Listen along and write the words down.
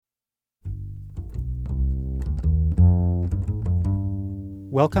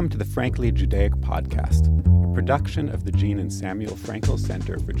Welcome to the Frankly Judaic Podcast, a production of the Jean and Samuel Frankel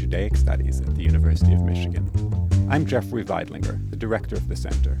Center for Judaic Studies at the University of Michigan. I'm Jeffrey Weidlinger, the director of the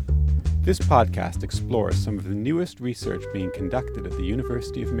center. This podcast explores some of the newest research being conducted at the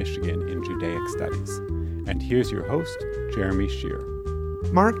University of Michigan in Judaic Studies. And here's your host, Jeremy Shear.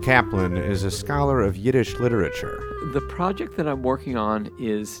 Mark Kaplan is a scholar of Yiddish literature. The project that I'm working on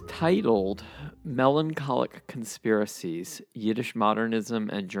is titled Melancholic Conspiracies, Yiddish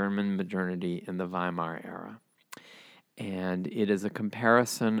Modernism and German Modernity in the Weimar Era. And it is a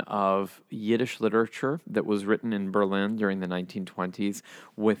comparison of Yiddish literature that was written in Berlin during the 1920s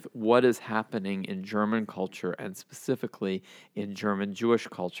with what is happening in German culture and specifically in German Jewish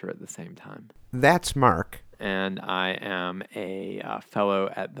culture at the same time. That's Mark. And I am a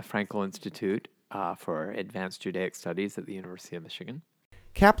fellow at the Frankel Institute for Advanced Judaic Studies at the University of Michigan.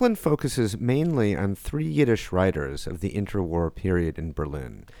 Kaplan focuses mainly on three Yiddish writers of the interwar period in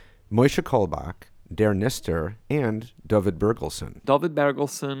Berlin: Moshe Kolbach, Der Nister, and David Bergelson. David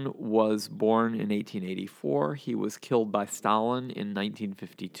Bergelson was born in 1884. He was killed by Stalin in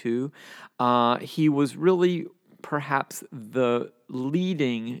 1952. He was really perhaps the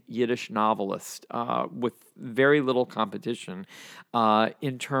leading Yiddish novelist with very little competition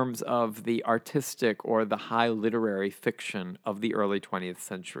in terms of the artistic or the high literary fiction of the early 20th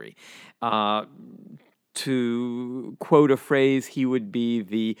century. To quote a phrase, he would be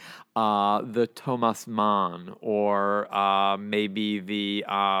the Thomas Mann, or maybe the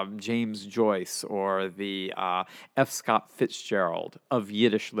James Joyce, or the F. Scott Fitzgerald of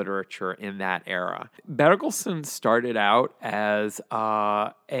Yiddish literature in that era. Bergelson started out as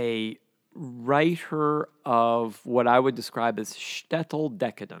a writer of what I would describe as shtetl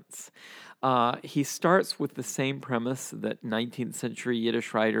decadence. He starts with the same premise that 19th century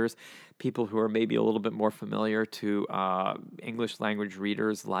Yiddish writers, people who are maybe a little bit more familiar to English language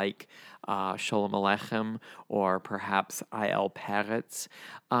readers like Sholem Aleichem or perhaps I.L. Peretz,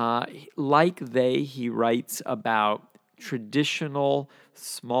 he writes about traditional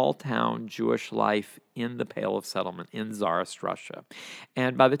small-town Jewish life in the Pale of Settlement in Tsarist Russia.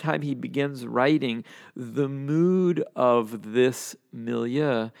 And by the time he begins writing, the mood of this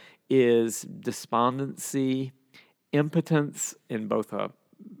milieu is despondency, impotence in both a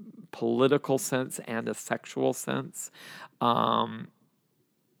political sense and a sexual sense,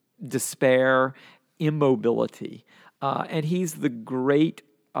 despair, immobility. And he's the great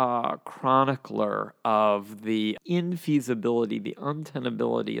chronicler of the infeasibility, the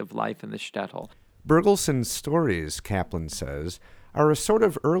untenability of life in the shtetl. Bergelson's stories, Kaplan says, are a sort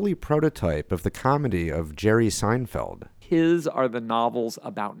of early prototype of the comedy of Jerry Seinfeld. His are the novels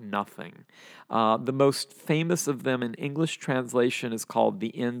about nothing. The most famous of them in English translation is called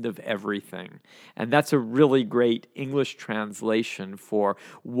The End of Everything. And that's a really great English translation for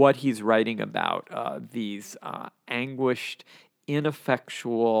what he's writing about, these anguished,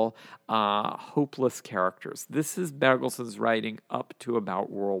 ineffectual, hopeless characters. This is Bergelson's writing up to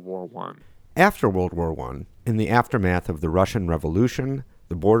about World War I. After World War I, in the aftermath of the Russian Revolution,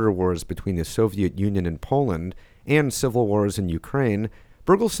 the border wars between the Soviet Union and Poland, and civil wars in Ukraine,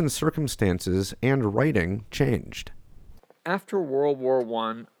 Bergelson's circumstances and writing changed. After World War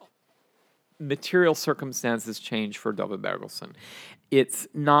I, material circumstances changed for David Bergelson. It's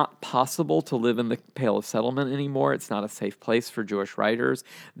not possible to live in the Pale of Settlement anymore. It's not a safe place for Jewish writers.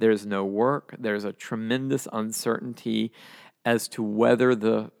 There's no work. There's a tremendous uncertainty as to whether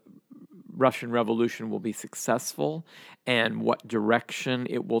the Russian Revolution will be successful and what direction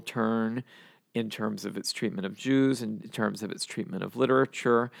it will turn in terms of its treatment of Jews, in terms of its treatment of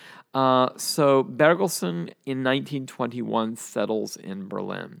literature. So Bergelson in 1921 settles in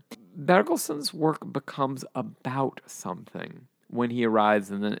Berlin. Bergelson's work becomes about something when he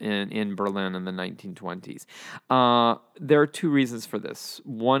arrives in Berlin in the 1920s. There are two reasons for this.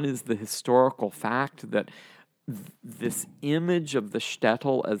 One is the historical fact that this image of the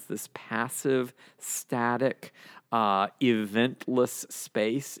shtetl as this passive, static, eventless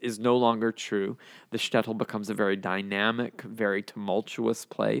space is no longer true. The shtetl becomes a very dynamic, very tumultuous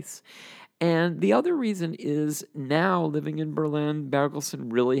place. And the other reason is now, living in Berlin,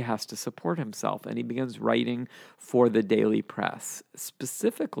 Bergelson really has to support himself, and he begins writing for the daily press,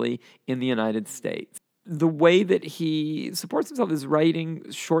 specifically in the United States. The way that he supports himself is writing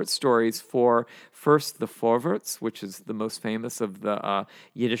short stories for first the Vorwärts, which is the most famous of the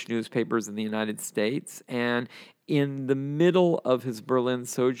Yiddish newspapers in the United States, and in the middle of his Berlin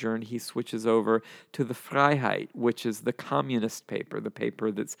sojourn, he switches over to the Freiheit, which is the communist paper, the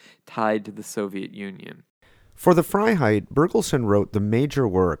paper that's tied to the Soviet Union. For the Freiheit, Bergelson wrote the major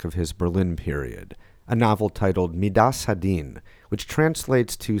work of his Berlin period, a novel titled Midas Hadin, which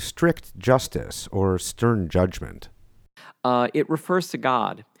translates to strict justice or stern judgment. It refers to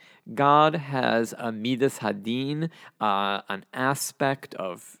God. God has a Midas Hadin, an aspect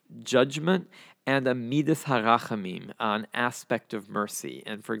of judgment, and a Midas Harachamim, an aspect of mercy.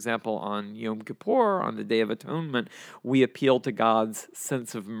 And for example, on Yom Kippur, on the Day of Atonement, we appeal to God's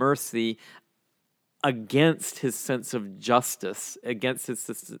sense of mercy against his sense of justice, against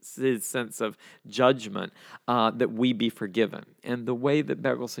his sense of judgment, that we be forgiven. And the way that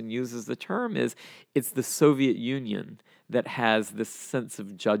Bergelson uses the term is it's the Soviet Union that has this sense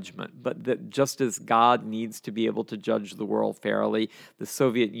of judgment, but that just as God needs to be able to judge the world fairly, the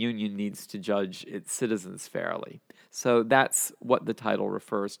Soviet Union needs to judge its citizens fairly. So that's what the title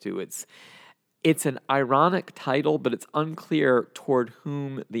refers to. It's an ironic title, but it's unclear toward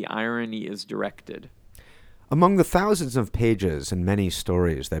whom the irony is directed. Among the thousands of pages and many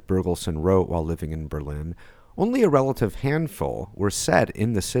stories that Bergelson wrote while living in Berlin, only a relative handful were set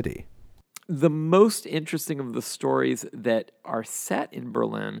in the city. The most interesting of the stories that are set in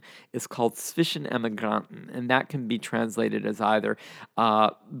Berlin is called Zwischen Emigranten, and that can be translated as either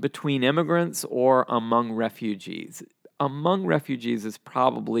between immigrants or among refugees. Among refugees is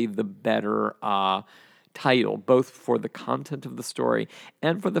probably the better title, both for the content of the story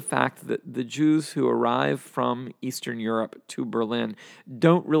and for the fact that the Jews who arrive from Eastern Europe to Berlin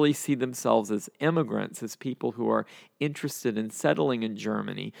don't really see themselves as immigrants, as people who are interested in settling in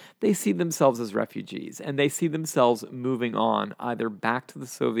Germany. They see themselves as refugees, and they see themselves moving on, either back to the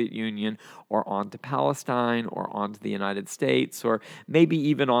Soviet Union or on to Palestine or on to the United States or maybe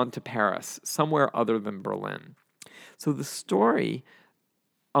even on to Paris, somewhere other than Berlin. So the story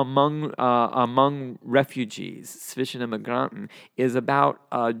among refugees, Zwischen Emigranten, is about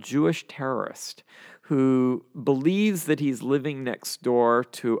a Jewish terrorist who believes that he's living next door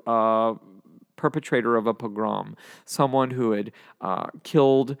to a perpetrator of a pogrom, someone who had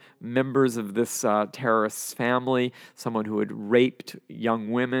killed members of this terrorist's family, someone who had raped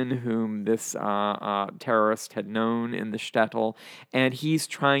young women whom this terrorist had known in the shtetl, and he's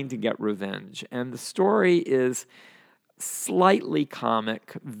trying to get revenge. And the story is slightly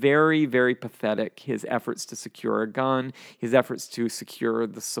comic, very, very pathetic. His efforts to secure a gun, his efforts to secure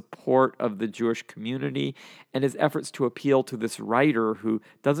the support of the Jewish community, and his efforts to appeal to this writer who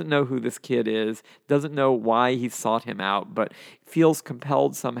doesn't know who this kid is, doesn't know why he sought him out, but feels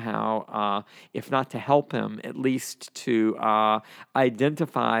compelled somehow, if not to help him, at least to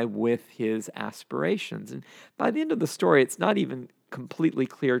identify with his aspirations. And by the end of the story, it's not even completely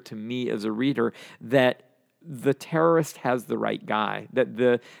clear to me as a reader that the terrorist has the right guy, that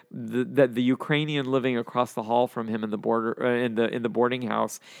the Ukrainian living across the hall from him in the boarding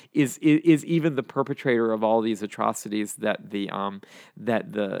house is even the perpetrator of all these atrocities that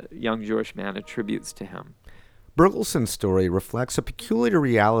the young Jewish man attributes to him. Bergelson's story reflects a peculiar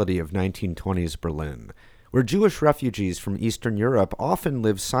reality of 1920s Berlin, where Jewish refugees from Eastern Europe often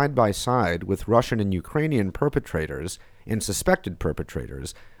live side by side with Russian and Ukrainian perpetrators and suspected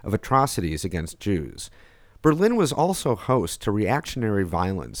perpetrators of atrocities against Jews. Berlin was also host to reactionary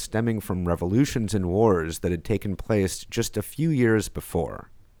violence stemming from revolutions and wars that had taken place just a few years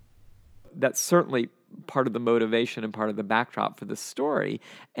before. That's certainly part of the motivation and part of the backdrop for the story,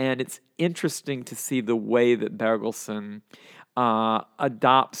 and it's interesting to see the way that Bergelson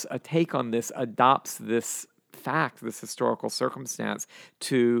adopts this fact, this historical circumstance,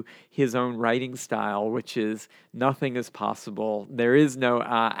 to his own writing style, which is nothing is possible. There is no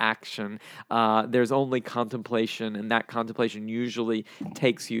action. There's only contemplation, and that contemplation usually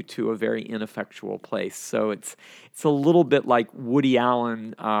takes you to a very ineffectual place. So it's a little bit like Woody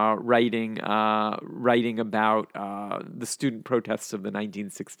Allen writing about the student protests of the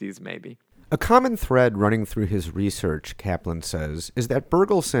 1960s, maybe. A common thread running through his research, Kaplan says, is that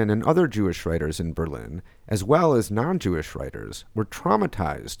Bergelson and other Jewish writers in Berlin, as well as non-Jewish writers, were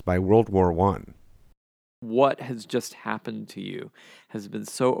traumatized by World War I. What has just happened to you has been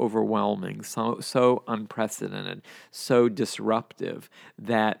so overwhelming, so unprecedented, so disruptive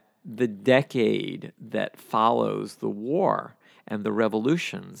that the decade that follows the war and the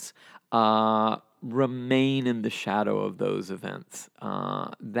revolutions remain in the shadow of those events.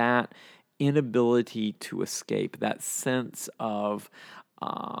 That inability to escape, that sense of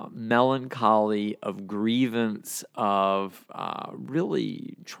melancholy, of grievance, of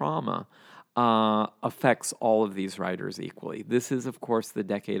really trauma, affects all of these writers equally. This is, of course, the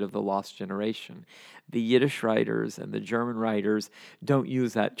decade of the lost generation. The Yiddish writers and the German writers don't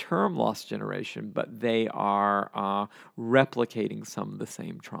use that term lost generation, but they are replicating some of the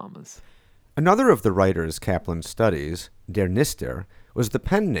same traumas. Another of the writers Kaplan studies, Der Nister, was the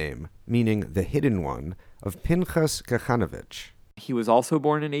pen name, meaning the hidden one, of Pinchas Gachanovich. He was also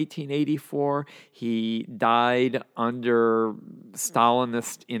born in 1884. He died under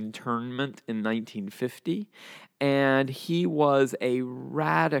Stalinist internment in 1950. And he was a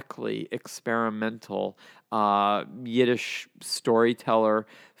radically experimental Yiddish storyteller,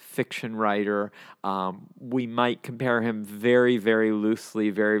 fiction writer. We might compare him very, very loosely,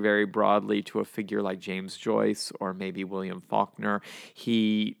 very, very broadly to a figure like James Joyce or maybe William Faulkner.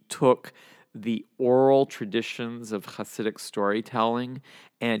 He took the oral traditions of Hasidic storytelling,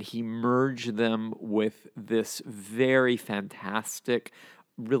 and he merged them with this very fantastic,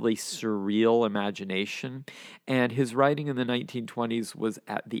 really surreal imagination. And his writing in the 1920s was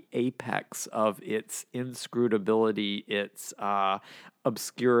at the apex of its inscrutability, its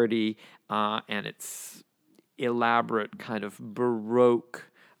obscurity, and its elaborate kind of Baroque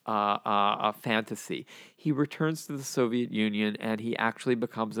fantasy. He returns to the Soviet Union, and he actually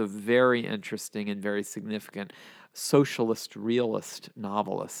becomes a very interesting and very significant socialist realist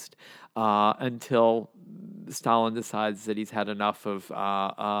novelist until Stalin decides that he's had enough of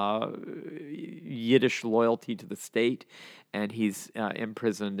Yiddish loyalty to the state, and he's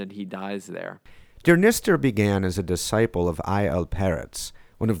imprisoned and he dies there. Der Nister began as a disciple of I.L. Peretz,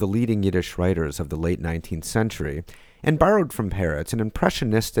 one of the leading Yiddish writers of the late 19th century, and borrowed from Peretz an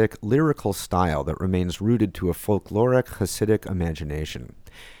impressionistic, lyrical style that remains rooted to a folkloric Hasidic imagination.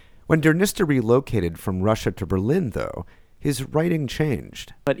 When Der Nister relocated from Russia to Berlin, though, his writing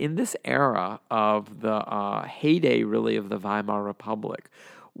changed. But in this era of the heyday, really, of the Weimar Republic,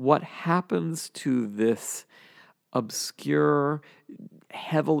 what happens to this obscure,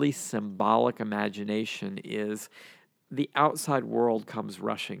 heavily symbolic imagination is the outside world comes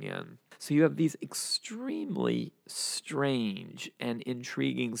rushing in. So you have these extremely strange and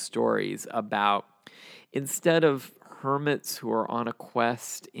intriguing stories about, instead of hermits who are on a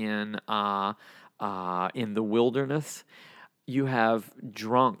quest in the wilderness, you have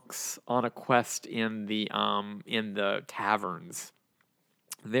drunks on a quest in the taverns.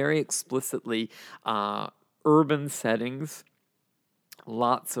 Very explicitly urban settings,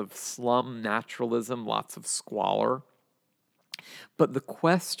 lots of slum naturalism, lots of squalor. But the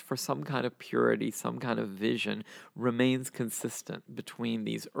quest for some kind of purity, some kind of vision, remains consistent between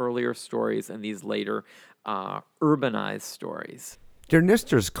these earlier stories and these later urbanized stories. Der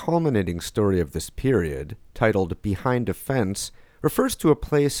Nister's culminating story of this period, titled Behind a Fence, refers to a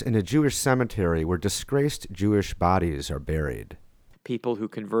place in a Jewish cemetery where disgraced Jewish bodies are buried. People who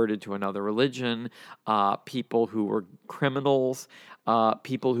converted to another religion, people who were criminals,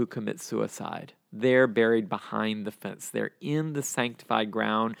 people who commit suicide. They're buried behind the fence. They're in the sanctified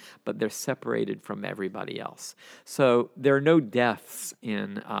ground, but they're separated from everybody else. So there are no deaths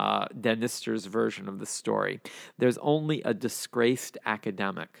in Der Nister's version of the story. There's only a disgraced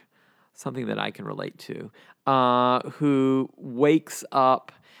academic, something that I can relate to, who wakes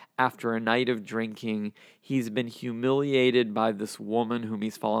up after a night of drinking. He's been humiliated by this woman whom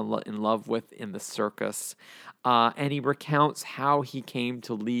he's fallen in love with in the circus. And he recounts how he came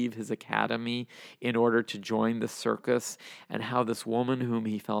to leave his academy in order to join the circus, and how this woman whom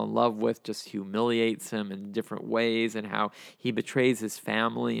he fell in love with just humiliates him in different ways, and how he betrays his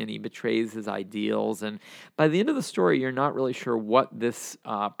family and he betrays his ideals. And by the end of the story, you're not really sure what this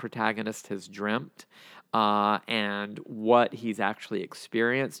protagonist has dreamt and what he's actually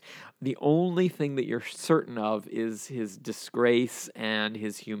experienced. The only thing that you're certain of is his disgrace and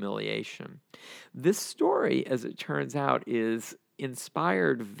his humiliation. This story, as it turns out, is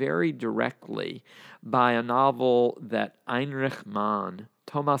inspired very directly by a novel that Heinrich Mann,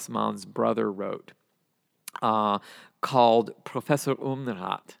 Thomas Mann's brother, wrote, called Professor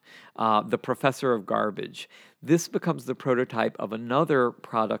Unrat, the Professor of Garbage. This becomes the prototype of another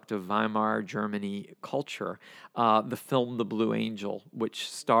product of Weimar Germany culture, the film The Blue Angel, which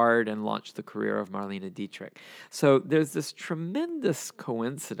starred and launched the career of Marlene Dietrich. So there's this tremendous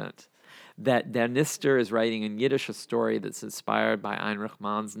coincidence that Der Nister is writing in Yiddish a story that's inspired by Heinrich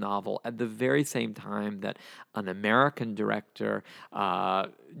Mann's novel at the very same time that an American director,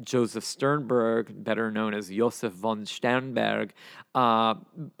 Joseph Sternberg, better known as Josef von Sternberg,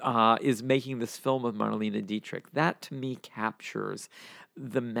 is making this film of Marlene Dietrich. That, to me, captures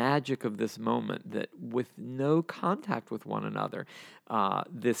the magic of this moment, that with no contact with one another,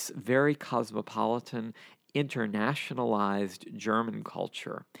 this very cosmopolitan, internationalized German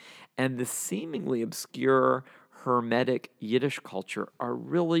culture and the seemingly obscure Hermetic Yiddish culture are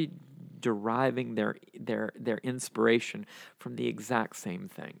really deriving their inspiration from the exact same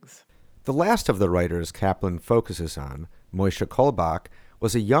things. The last of the writers Kaplan focuses on, Moshe Kolbach,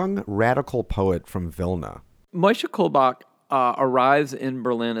 was a young radical poet from Vilna. Moshe Kolbach arrives in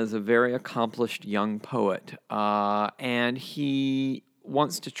Berlin as a very accomplished young poet, and he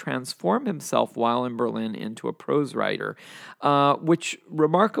wants to transform himself while in Berlin into a prose writer, which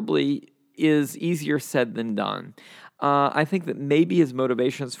remarkably is easier said than done. I think that maybe his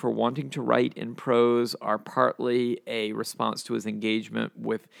motivations for wanting to write in prose are partly a response to his engagement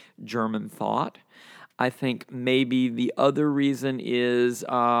with German thought. I think maybe the other reason is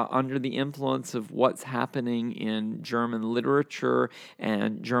under the influence of what's happening in German literature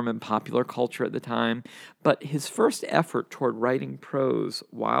and German popular culture at the time. But his first effort toward writing prose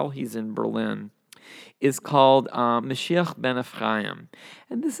while he's in Berlin is called Mashiach ben Ephraim.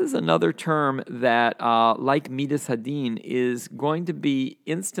 And this is another term that, like Midas Hadin, is going to be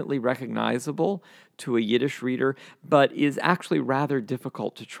instantly recognizable to a Yiddish reader, but is actually rather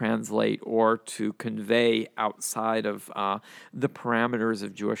difficult to translate or to convey outside of the parameters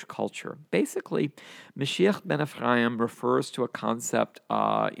of Jewish culture. Basically, Mashiach ben Ephraim refers to a concept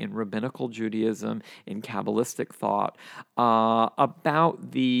in rabbinical Judaism, in Kabbalistic thought,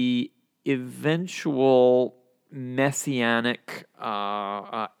 about the eventual messianic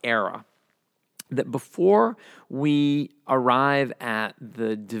era. That before we arrive at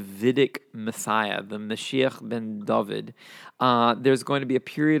the Davidic Messiah, the Mashiach ben David, there's going to be a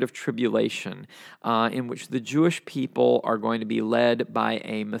period of tribulation in which the Jewish people are going to be led by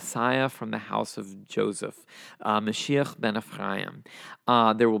a Messiah from the house of Joseph, Mashiach ben Ephraim.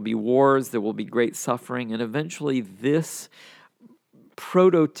 There will be wars, there will be great suffering, and eventually this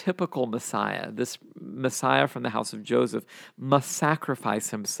prototypical Messiah, this Messiah from the house of Joseph, must sacrifice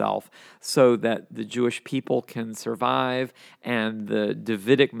himself so that the Jewish people can survive and the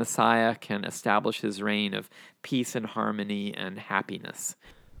Davidic Messiah can establish his reign of peace and harmony and happiness.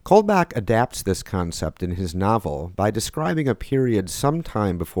 Kolbach adapts this concept in his novel by describing a period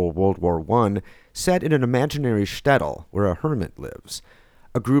sometime before World War I set in an imaginary shtetl where a hermit lives.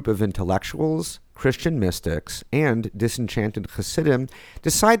 A group of intellectuals, Christian mystics, and disenchanted Hasidim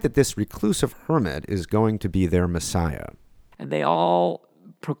decide that this reclusive hermit is going to be their Messiah. And they all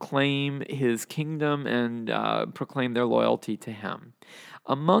proclaim his kingdom and proclaim their loyalty to him.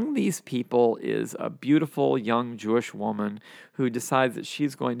 Among these people is a beautiful young Jewish woman who decides that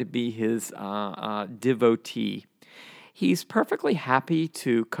she's going to be his devotee. He's perfectly happy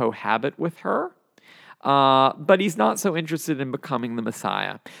to cohabit with her, but he's not so interested in becoming the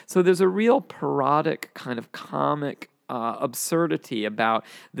Messiah. So there's a real parodic kind of comic absurdity about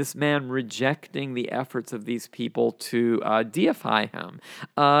this man rejecting the efforts of these people to deify him.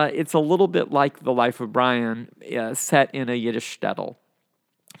 It's a little bit like The Life of Brian set in a Yiddish shtetl.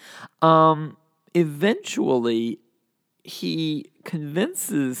 Eventually, he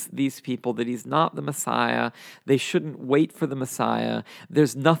convinces these people that he's not the Messiah. They shouldn't wait for the Messiah.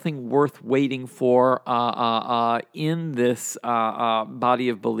 There's nothing worth waiting for in this body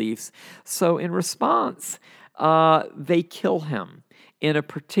of beliefs. So in response, they kill him in a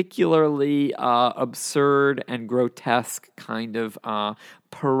particularly absurd and grotesque kind of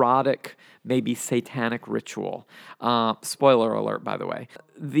parodic, maybe satanic ritual. Spoiler alert, by the way.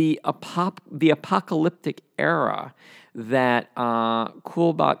 The apocalyptic era that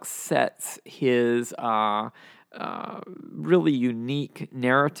Kolbach sets his really unique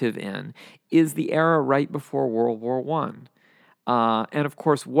narrative in is the era right before World War I. And of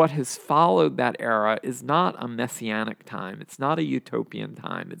course, what has followed that era is not a messianic time. It's not a utopian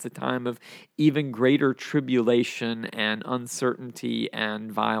time. It's a time of even greater tribulation and uncertainty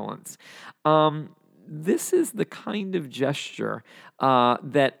and violence. This is the kind of gesture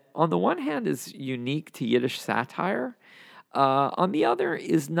that, on the one hand, is unique to Yiddish satire. On the other,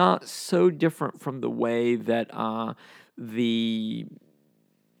 is not so different from the way that the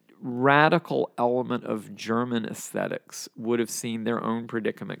radical element of German aesthetics would have seen their own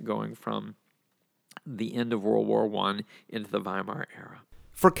predicament going from the end of World War I into the Weimar era.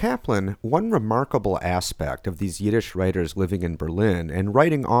 For Kaplan, one remarkable aspect of these Yiddish writers living in Berlin and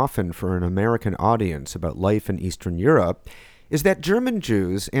writing often for an American audience about life in Eastern Europe is that German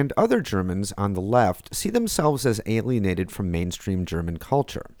Jews and other Germans on the left see themselves as alienated from mainstream German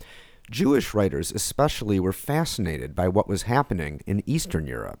culture. Jewish writers especially were fascinated by what was happening in Eastern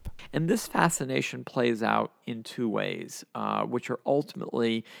Europe. And this fascination plays out in two ways, which are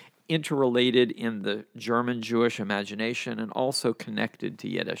ultimately interrelated in the German Jewish imagination and also connected to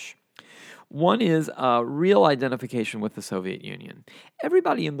Yiddish. One is a real identification with the Soviet Union.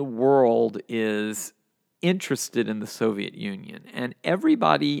 Everybody in the world is interested in the Soviet Union. And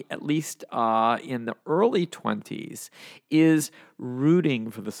everybody, at least in the early 20s, is rooting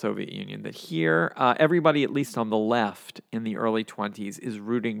for the Soviet Union. That here, everybody, at least on the left in the early 20s, is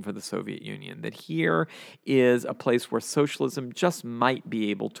rooting for the Soviet Union. That here is a place where socialism just might be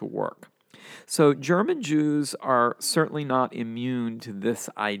able to work. So German Jews are certainly not immune to this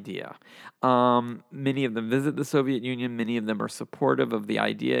idea. Many of them visit the Soviet Union. Many of them are supportive of the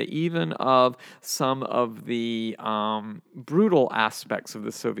idea, even of some of the brutal aspects of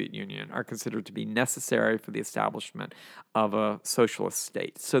the Soviet Union are considered to be necessary for the establishment of a socialist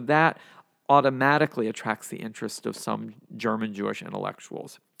state. So that automatically attracts the interest of some German Jewish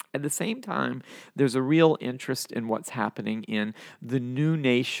intellectuals. At the same time, there's a real interest in what's happening in the new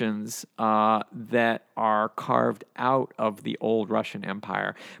nations that are carved out of the old Russian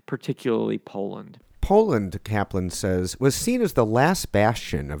Empire, particularly Poland. Poland, Kaplan says, was seen as the last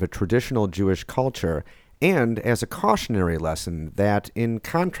bastion of a traditional Jewish culture and as a cautionary lesson that, in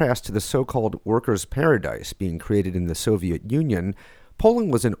contrast to the so-called workers' paradise being created in the Soviet Union,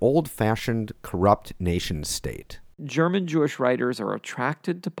 Poland was an old-fashioned, corrupt nation-state. German Jewish writers are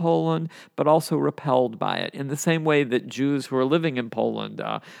attracted to Poland, but also repelled by it, in the same way that Jews who are living in Poland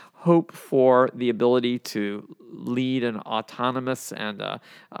hope for the ability to lead an autonomous and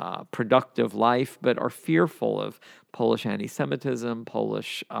productive life, but are fearful of Polish anti-Semitism,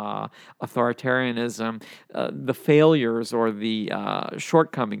 Polish authoritarianism, the failures or the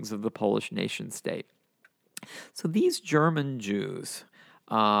shortcomings of the Polish nation-state. So these German Jews,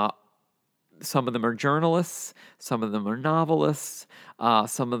 some of them are journalists, some of them are novelists,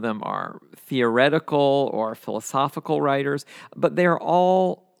 some of them are theoretical or philosophical writers, but they're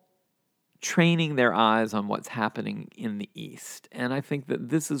all training their eyes on what's happening in the East. And I think that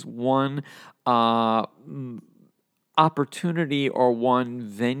this is one opportunity or one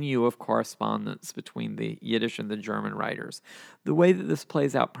venue of correspondence between the Yiddish and the German writers. The way that this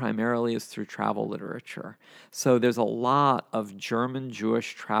plays out primarily is through travel literature. So there's a lot of German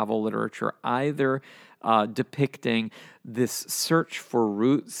Jewish travel literature, either depicting this search for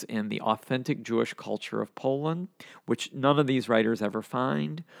roots in the authentic Jewish culture of Poland, which none of these writers ever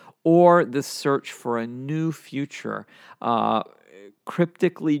find, or this search for a new future,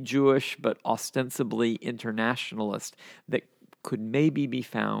 cryptically Jewish but ostensibly internationalist, that could maybe be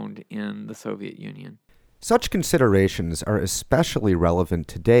found in the Soviet Union. Such considerations are especially relevant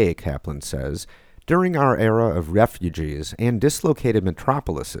today, Kaplan says, during our era of refugees and dislocated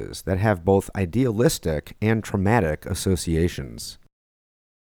metropolises that have both idealistic and traumatic associations.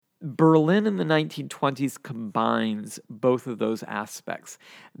 Berlin in the 1920s combines both of those aspects.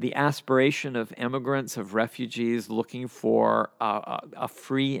 The aspiration of immigrants, of refugees looking for a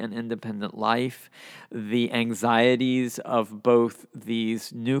free and independent life, the anxieties of both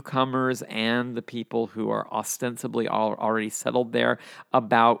these newcomers and the people who are ostensibly already settled there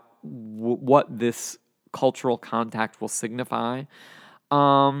about what this cultural contact will signify.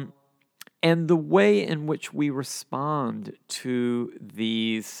 And the way in which we respond to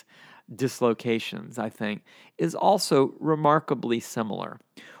these dislocations, I think, is also remarkably similar.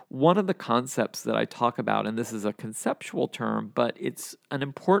 One of the concepts that I talk about, and this is a conceptual term, but it's an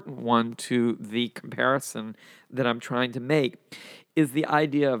important one to the comparison that I'm trying to make, is the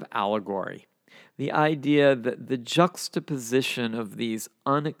idea of allegory. The idea that the juxtaposition of these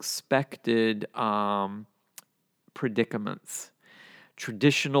unexpected predicaments,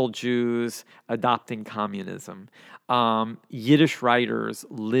 traditional Jews adopting communism, Yiddish writers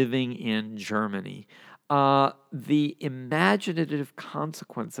living in Germany. The imaginative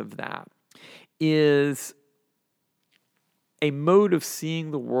consequence of that is a mode of seeing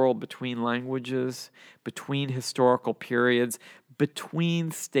the world between languages, between historical periods,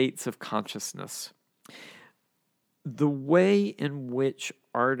 between states of consciousness. The way in which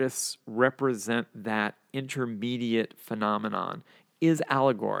artists represent that intermediate phenomenon is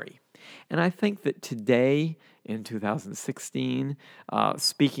allegory. And I think that today, in 2016,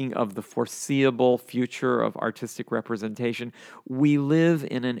 speaking of the foreseeable future of artistic representation, we live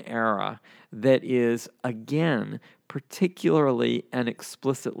in an era that is, again, particularly and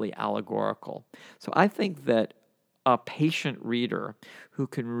explicitly allegorical. So I think that a patient reader who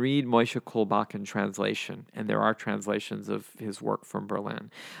can read Moshe Kulbach in translation, and there are translations of his work from Berlin,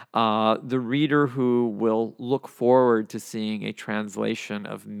 the reader who will look forward to seeing a translation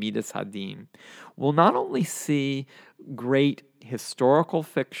of Midas Hadin, will not only see great historical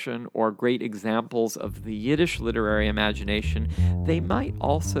fiction or great examples of the Yiddish literary imagination, they might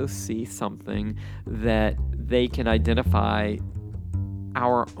also see something that they can identify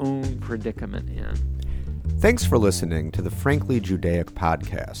our own predicament in. Thanks for listening to the Frankly Judaic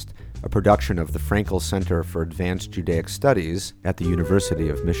podcast. a production of the Frankel Center for Advanced Judaic Studies at the University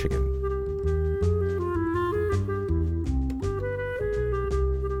of Michigan.